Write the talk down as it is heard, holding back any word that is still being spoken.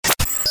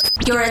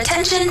Your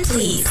attention,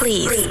 please.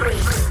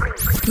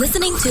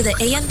 Listening to the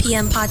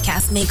AM/PM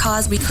podcast may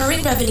cause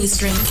recurring revenue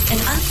streams and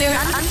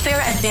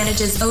unfair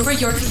advantages over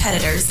your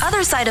competitors.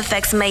 Other side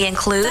effects may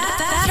include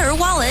fatter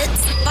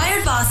wallets,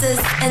 fired bosses,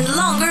 and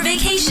longer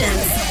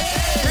vacations.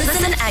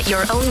 Listen at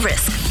your own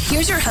risk.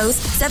 Here's your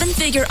host,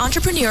 seven-figure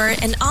entrepreneur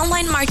and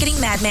online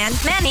marketing madman,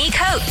 Manny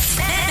Coates.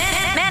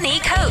 Manny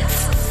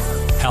Coates.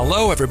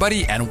 Hello,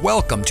 everybody, and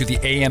welcome to the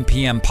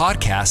AM/PM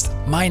podcast.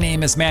 My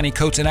name is Manny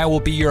Coates, and I will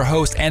be your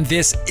host, and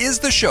this is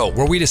the show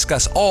where we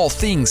discuss all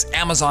things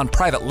Amazon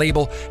private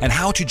label and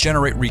how to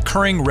generate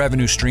recurring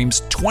revenue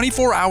streams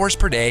 24 hours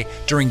per day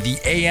during the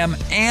AM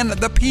and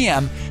the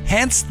PM,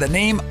 hence the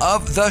name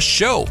of the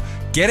show.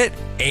 Get it?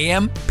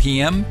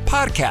 AM/PM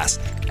podcast.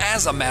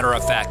 As a matter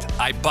of fact,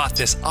 I bought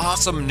this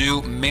awesome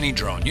new mini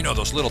drone. You know,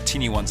 those little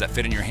teeny ones that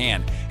fit in your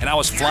hand. And I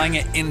was flying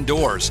it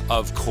indoors,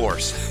 of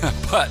course.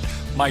 But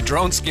my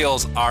drone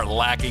skills are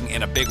lacking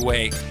in a big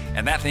way,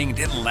 and that thing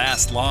didn't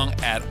last long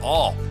at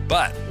all.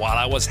 But while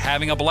I was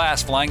having a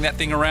blast flying that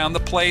thing around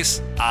the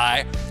place,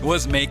 I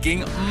was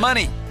making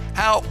money.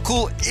 How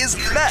cool is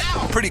that?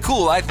 Pretty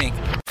cool, I think.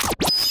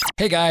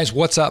 Hey guys,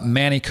 what's up?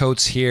 Manny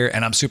Coates here,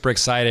 and I'm super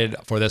excited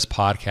for this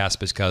podcast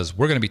because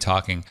we're going to be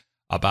talking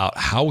about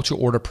how to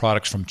order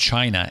products from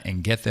China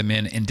and get them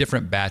in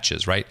different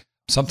batches, right?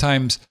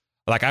 Sometimes,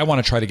 like, I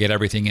want to try to get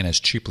everything in as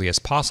cheaply as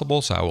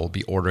possible, so I will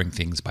be ordering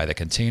things by the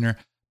container.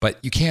 But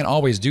you can't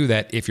always do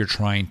that if you're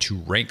trying to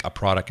rank a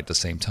product at the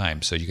same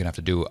time. So you're going to have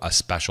to do a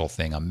special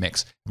thing, a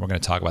mix. And we're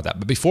going to talk about that.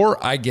 But before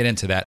I get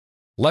into that,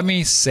 let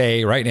me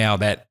say right now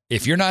that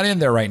if you're not in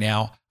there right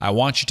now, I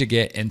want you to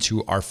get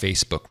into our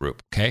Facebook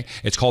group, okay?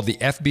 It's called the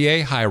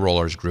FBA High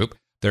Rollers group.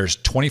 There's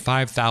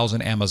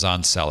 25,000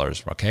 Amazon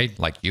sellers, okay?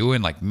 Like you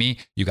and like me.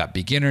 You got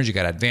beginners, you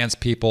got advanced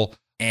people,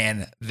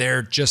 and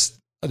there's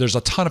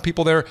a ton of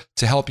people there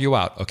to help you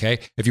out, okay?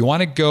 If you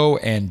want to go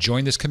and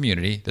join this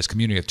community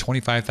of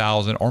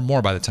 25,000 or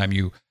more by the time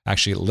you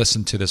actually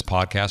listen to this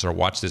podcast or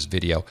watch this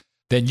video,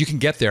 then you can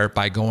get there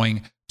by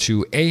going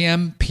to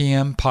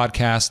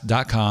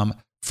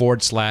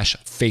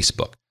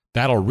ampmpodcast.com/Facebook.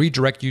 That'll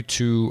redirect you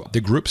to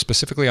the group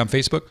specifically on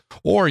Facebook,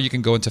 or you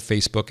can go into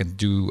Facebook and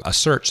do a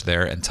search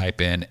there and type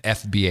in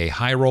FBA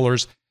High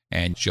Rollers,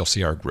 and you'll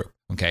see our group.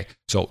 Okay,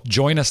 so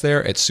join us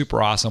there. It's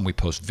super awesome. We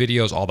post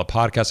videos. All the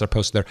podcasts are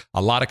posted there.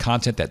 A lot of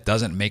content that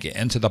doesn't make it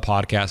into the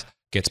podcast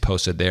gets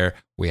posted there.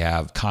 We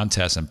have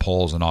contests and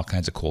polls and all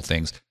kinds of cool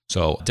things.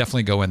 So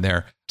definitely go in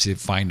there to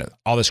find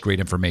all this great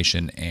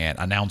information and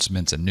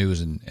announcements and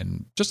news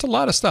and just a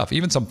lot of stuff,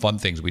 even some fun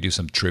things. We do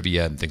some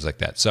trivia and things like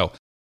that. So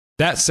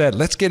that said,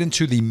 let's get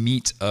into the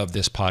meat of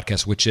this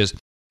podcast, which is,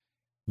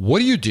 what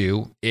do you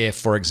do if,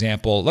 for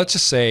example, let's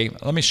just say,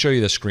 let me show you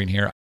the screen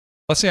here.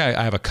 Let's say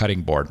I have a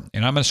cutting board,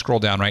 and I'm going to scroll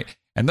down, right?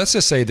 And let's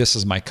just say this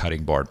is my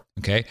cutting board,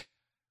 okay?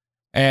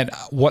 And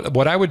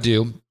what I would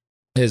do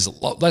is,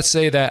 let's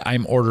say that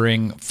I'm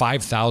ordering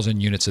 5,000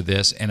 units of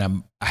this,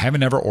 and I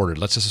haven't ever ordered.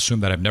 Let's just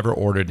assume that I've never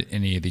ordered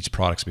any of these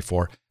products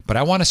before, but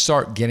I want to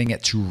start getting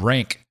it to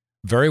rank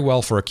very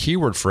well for a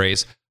keyword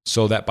phrase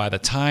so that by the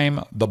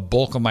time the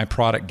bulk of my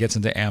product gets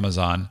into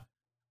Amazon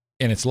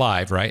and it's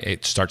live, right?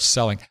 It starts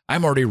selling.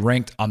 I'm already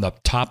ranked on the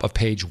top of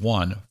page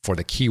 1 for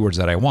the keywords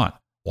that I want.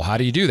 Well, how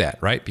do you do that,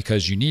 right?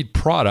 Because you need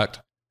product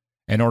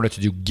in order to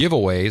do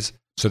giveaways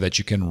so that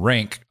you can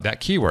rank that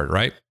keyword,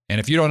 right?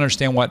 And if you don't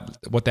understand what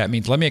that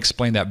means, let me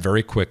explain that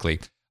very quickly.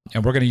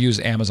 And we're going to use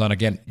Amazon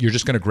again. You're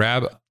just going to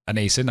grab an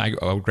ASIN.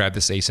 I'll grab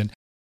this ASIN.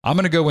 I'm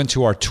going to go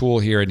into our tool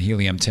here in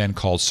Helium 10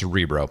 called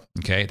Cerebro,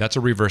 okay? That's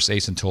a reverse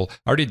ASIN tool.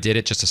 I already did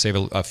it just to save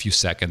a few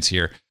seconds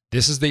here.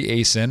 This is the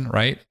ASIN,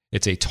 right?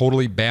 It's a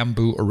totally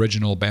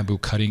original bamboo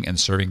cutting and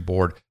serving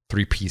board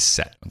 3-piece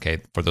set,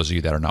 okay? For those of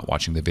you that are not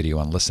watching the video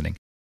and listening.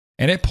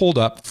 And it pulled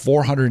up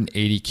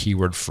 480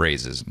 keyword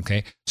phrases,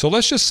 okay? So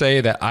let's just say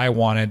that I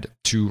wanted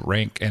to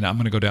rank, and I'm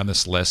going to go down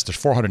this list. There's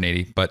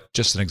 480, but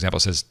just an example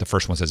says, the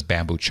first one says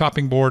bamboo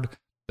chopping board.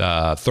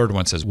 The third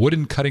one says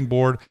wooden cutting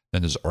board.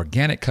 Then there's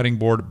organic cutting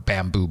board,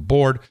 bamboo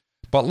board.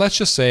 But let's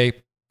just say,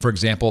 for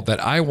example,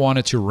 that I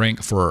wanted to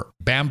rank for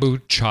bamboo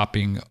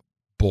chopping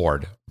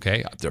board,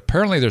 okay?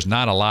 Apparently, there's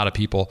not a lot of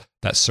people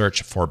that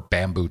search for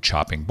bamboo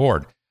chopping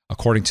board.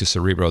 According to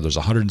Cerebro, there's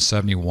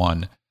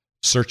 171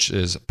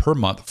 searches per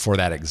month for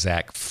that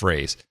exact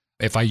phrase.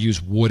 If I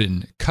use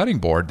wooden cutting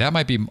board, that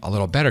might be a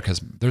little better because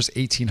there's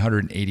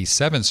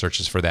 1,887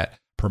 searches for that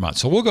per month.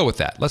 So we'll go with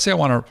that. Let's say I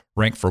want to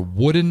rank for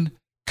wooden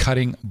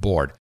cutting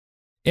board.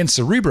 In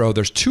Cerebro,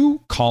 there's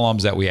 2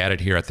 columns that we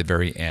added here at the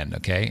very end,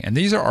 okay? And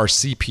these are our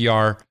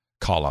CPR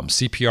columns,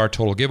 CPR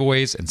total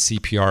giveaways and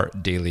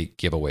CPR daily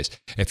giveaways.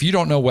 If you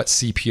don't know what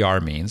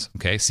CPR means,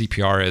 okay,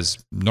 CPR is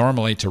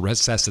normally to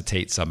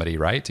resuscitate somebody,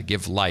 right? To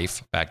give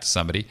life back to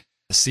somebody.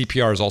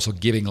 CPR is also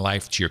giving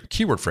life to your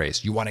keyword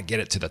phrase. You want to get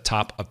it to the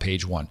top of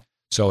page 1.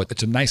 So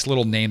it's a nice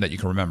little name that you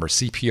can remember,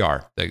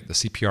 CPR, the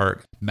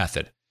CPR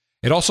method.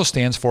 It also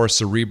stands for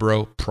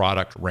Cerebro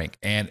Product Rank.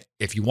 And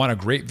if you want a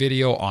great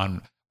video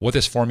on what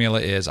this formula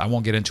is. I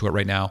won't get into it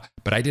right now,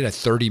 but I did a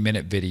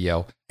 30-minute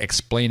video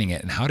explaining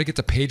it and how to get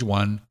to page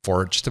 1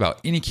 for just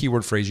about any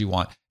keyword phrase you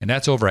want. And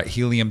that's over at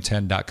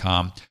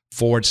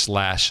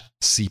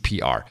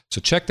helium10.com/CPR.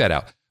 So check that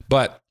out.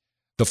 But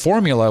the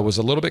formula was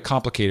a little bit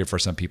complicated for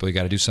some people. You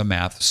got to do some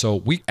math. So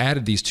we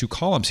added these 2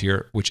 columns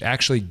here, which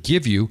actually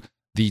give you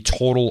the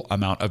total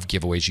amount of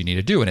giveaways you need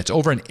to do. And it's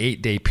over an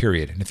 8-day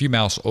period. And if you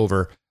mouse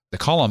over the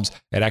columns,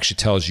 it actually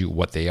tells you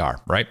what they are,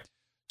 right?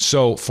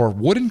 So for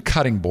wooden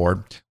cutting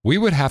board, we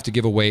would have to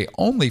give away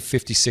only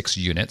 56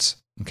 units,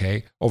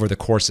 okay, over the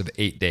course of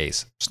 8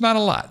 days. It's not a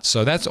lot.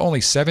 So that's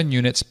only 7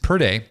 units per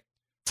day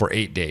for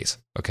 8 days,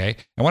 okay?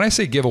 And when I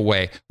say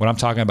giveaway, what I'm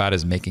talking about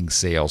is making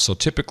sales. So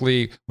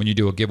typically when you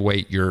do a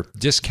giveaway, you're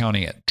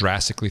discounting it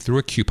drastically through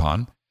a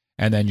coupon,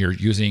 and then you're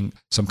using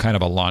some kind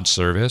of a launch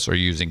service or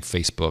using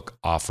Facebook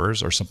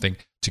offers or something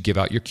to give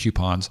out your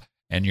coupons,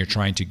 and you're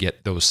trying to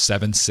get those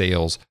 7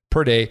 sales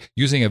per day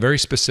using a very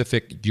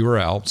specific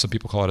URL. Some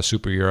people call it a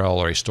super URL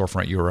or a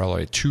storefront URL or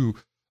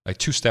a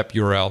two-step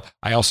URL.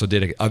 I also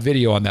did a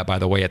video on that, by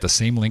the way, at the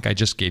same link I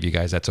just gave you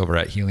guys. That's over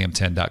at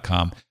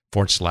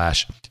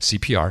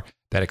helium10.com/CPR.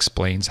 That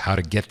explains how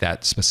to get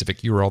that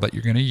specific URL that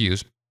you're going to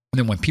use. And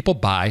then when people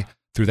buy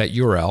through that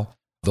URL,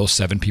 those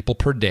 7 people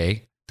per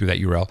day through that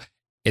URL,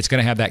 it's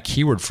going to have that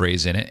keyword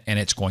phrase in it, and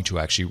it's going to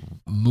actually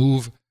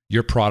move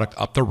your product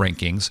up the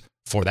rankings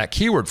for that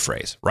keyword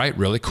phrase, right?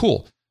 Really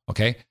cool.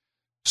 Okay.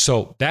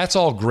 So that's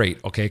all great.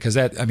 Okay. Cause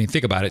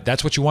think about it.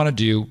 That's what you want to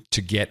do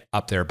to get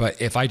up there.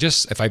 But if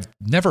I've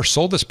never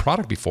sold this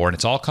product before and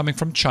it's all coming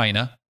from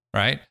China,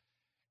 right?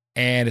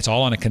 And it's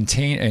all on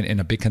in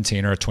a big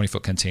container, a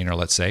 20-foot container,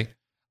 let's say,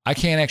 I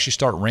can't actually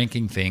start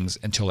ranking things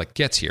until it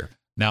gets here.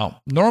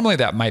 Now, normally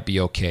that might be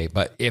okay.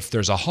 But if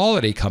there's a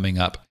holiday coming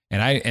up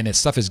and this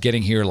stuff is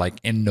getting here like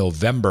in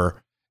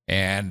November,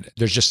 and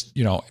there's just,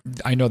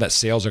 I know that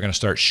sales are going to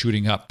start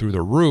shooting up through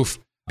the roof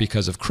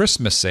because of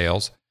Christmas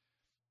sales.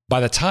 By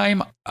the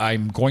time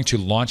I'm going to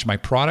launch my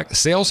product,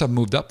 sales have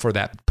moved up for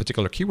that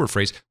particular keyword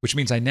phrase, which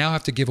means I now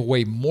have to give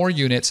away more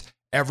units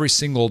every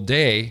single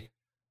day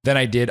than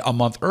I did a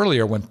month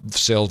earlier when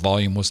sales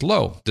volume was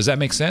low. Does that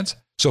make sense?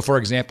 So for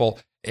example,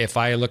 if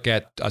I look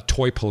at a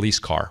toy police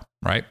car,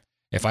 right?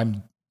 If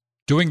I'm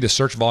doing the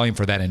search volume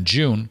for that in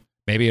June,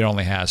 maybe it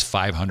only has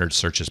 500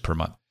 searches per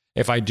month.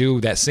 If I do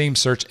that same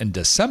search in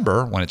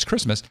December when it's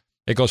Christmas,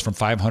 it goes from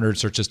 500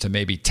 searches to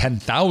maybe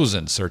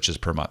 10,000 searches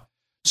per month.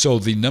 So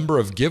the number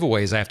of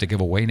giveaways I have to give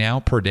away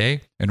now per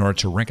day in order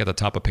to rank at the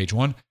top of page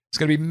 1 is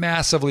going to be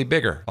massively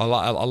bigger. A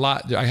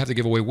lot. I have to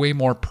give away way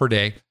more per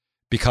day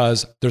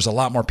because there's a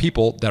lot more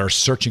people that are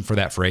searching for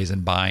that phrase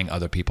and buying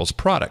other people's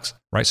products,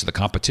 right? So the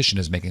competition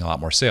is making a lot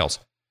more sales.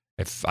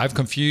 If I've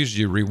confused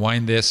you,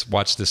 rewind this,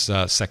 watch this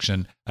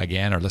section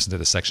again, or listen to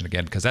this section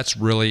again, because that's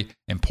really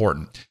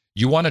important.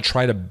 You want to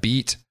try to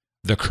beat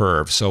the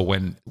curve. So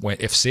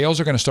if sales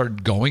are going to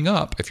start going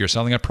up, if you're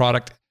selling a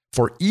product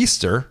for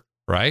Easter,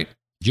 right,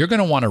 you're going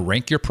to want to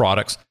rank your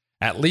products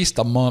at least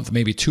a month,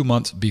 maybe 2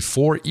 months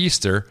before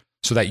Easter,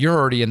 so that you're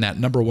already in that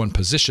number 1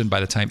 position by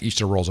the time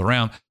Easter rolls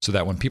around, so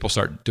that when people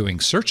start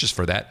doing searches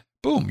for that,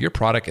 boom, your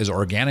product is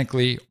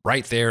organically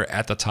right there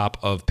at the top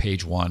of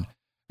page 1.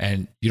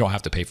 And you don't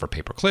have to pay for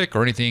pay-per-click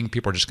or anything.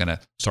 People are just going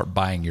to start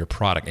buying your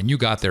product. And you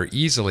got there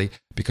easily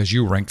because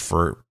you ranked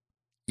for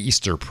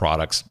Easter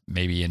products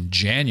maybe in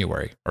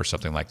January or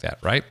something like that,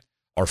 right?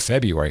 Or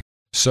February.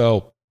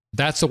 So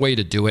that's the way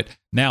to do it.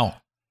 Now,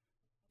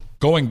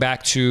 going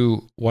back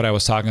to what I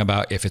was talking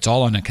about, if it's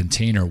all in a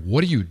container,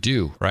 what do you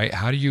do, right?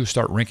 How do you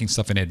start ranking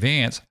stuff in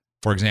advance?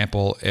 For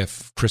example,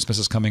 if Christmas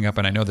is coming up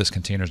and I know this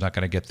container is not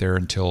going to get there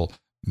until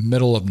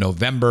middle of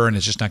November and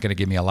it's just not going to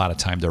give me a lot of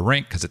time to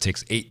rank because it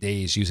takes 8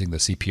 days using the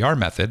CPR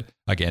method.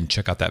 Again,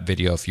 check out that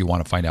video if you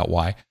want to find out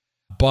why.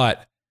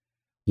 But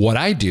what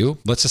I do,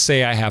 let's just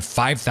say I have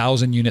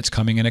 5,000 units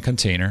coming in a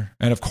container.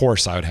 And of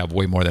course, I would have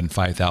way more than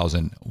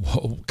 5,000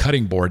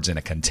 cutting boards in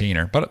a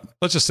container. But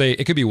let's just say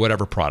it could be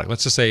whatever product.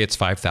 Let's just say it's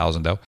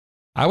 5,000 though.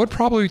 I would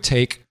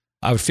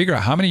figure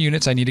out how many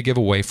units I need to give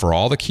away for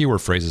all the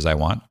keyword phrases I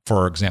want.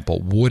 For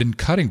example, wooden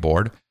cutting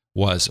board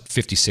was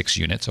 56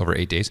 units over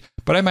 8 days.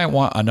 But I might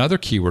want another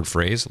keyword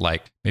phrase,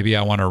 like maybe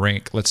I want to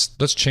rank, I'm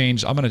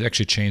going to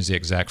actually change the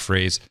exact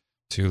phrase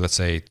to, let's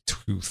say,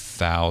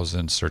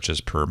 2,000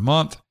 searches per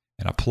month.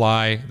 And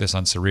apply this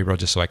on Cerebro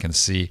just so I can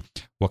see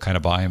what kind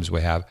of volumes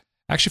we have.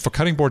 Actually, for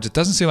cutting boards, it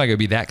doesn't seem like it would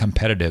be that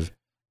competitive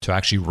to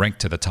actually rank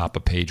to the top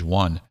of page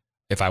 1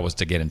 if I was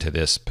to get into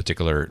this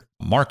particular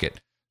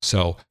market.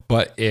 So,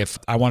 but if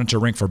I wanted to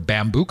rank for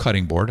bamboo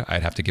cutting board,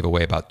 I'd have to give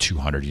away about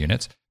 200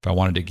 units. If I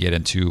wanted to get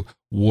into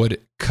wood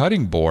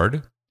cutting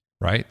board,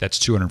 right, that's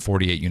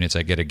 248 units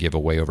I get to give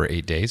away over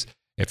 8 days.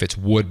 If it's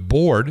wood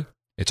board,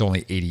 it's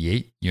only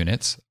 88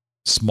 units.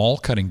 Small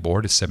cutting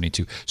board is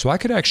 72. So I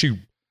could actually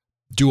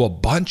do a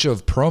bunch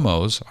of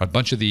promos, a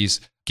bunch of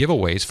these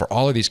giveaways for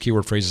all of these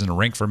keyword phrases and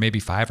rank for maybe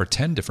 5 or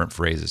 10 different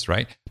phrases,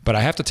 right? But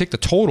I have to take the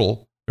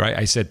total, right?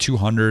 I said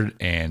 200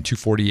 and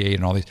 248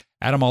 and all these,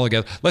 add them all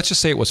together. Let's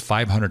just say it was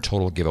 500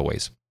 total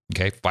giveaways,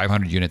 okay?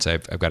 500 units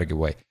I've got to give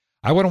away.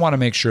 I would want to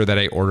make sure that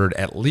I ordered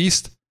at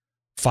least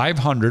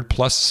 500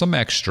 plus some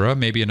extra,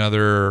 maybe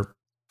another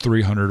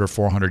 300 or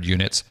 400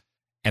 units,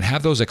 and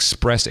have those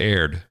express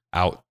aired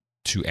out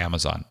to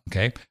Amazon,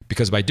 okay?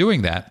 Because by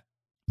doing that,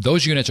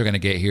 those units are going to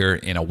get here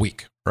in a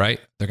week, right?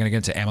 They're going to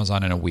get into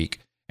Amazon in a week.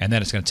 And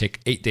then it's going to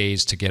take 8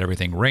 days to get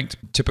everything ranked,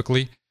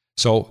 typically.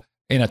 So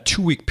in a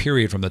 2-week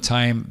period from the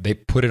time they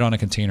put it on a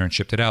container and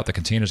shipped it out, the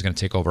container is going to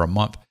take over a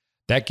month.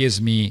 That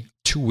gives me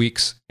 2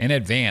 weeks in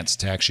advance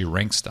to actually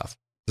rank stuff.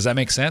 Does that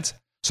make sense?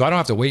 So I don't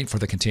have to wait for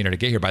the container to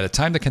get here. By the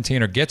time the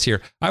container gets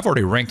here, I've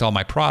already ranked all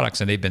my products,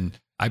 and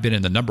I've been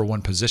in the number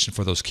one position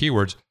for those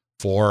keywords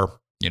for,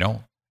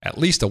 at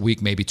least a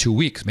week, maybe 2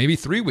 weeks, maybe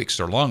 3 weeks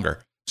or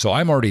longer. So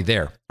I'm already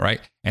there, right?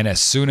 And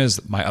as soon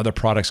as my other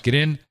products get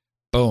in,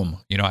 boom,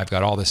 I've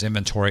got all this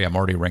inventory. I'm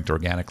already ranked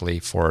organically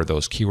for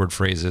those keyword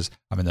phrases.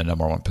 I'm in the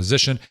number one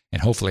position,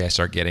 and hopefully I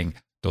start getting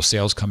those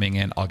sales coming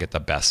in. I'll get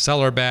the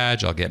bestseller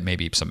badge. I'll get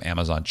maybe some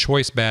Amazon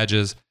choice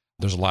badges.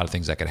 There's a lot of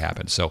things that could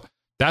happen. So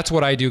that's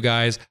what I do,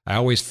 guys. I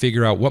always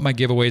figure out what my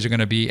giveaways are going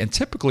to be, and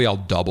typically I'll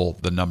double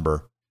the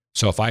number.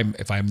 So if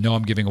I know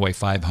I'm giving away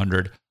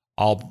 500,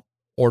 I'll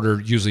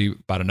order usually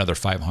about another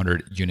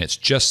 500 units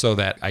just so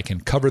that I can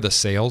cover the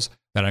sales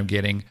that I'm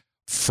getting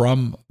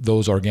from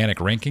those organic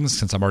rankings,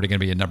 since I'm already going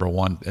to be in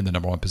the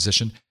number one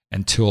position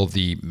until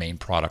the main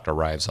product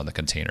arrives on the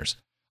containers.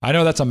 I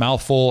know that's a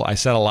mouthful. I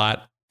said a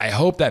lot. I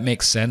hope that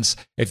makes sense.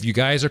 If you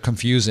guys are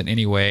confused in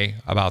any way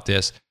about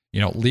this,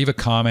 leave a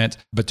comment,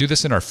 but do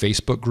this in our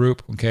Facebook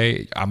group.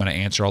 Okay. I'm going to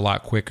answer a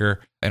lot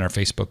quicker in our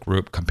Facebook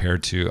group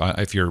compared to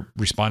if you're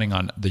responding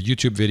on the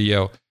YouTube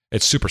video,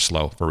 it's super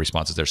slow for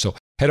responses there. So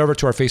head over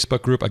to our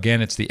Facebook group.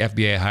 Again, it's the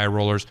FBA High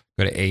Rollers.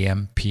 Go to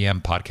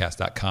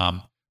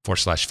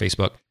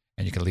ampmpodcast.com/Facebook,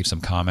 and you can leave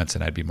some comments,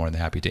 and I'd be more than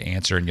happy to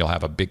answer. And you'll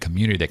have a big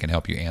community that can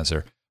help you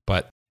answer.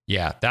 But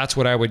yeah, that's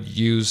what I would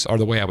use, or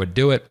the way I would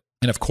do it.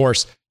 And of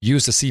course,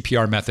 use the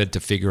CPR method to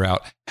figure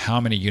out how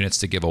many units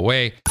to give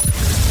away.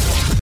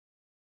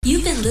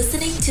 You've been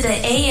listening to the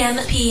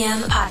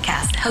AMPM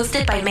podcast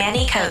hosted by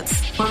Manny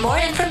Coates. For more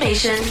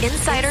information,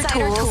 insider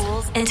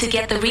tools, and to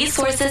get the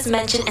resources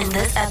mentioned in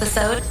this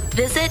episode,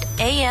 visit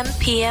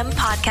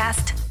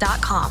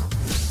ampmpodcast.com.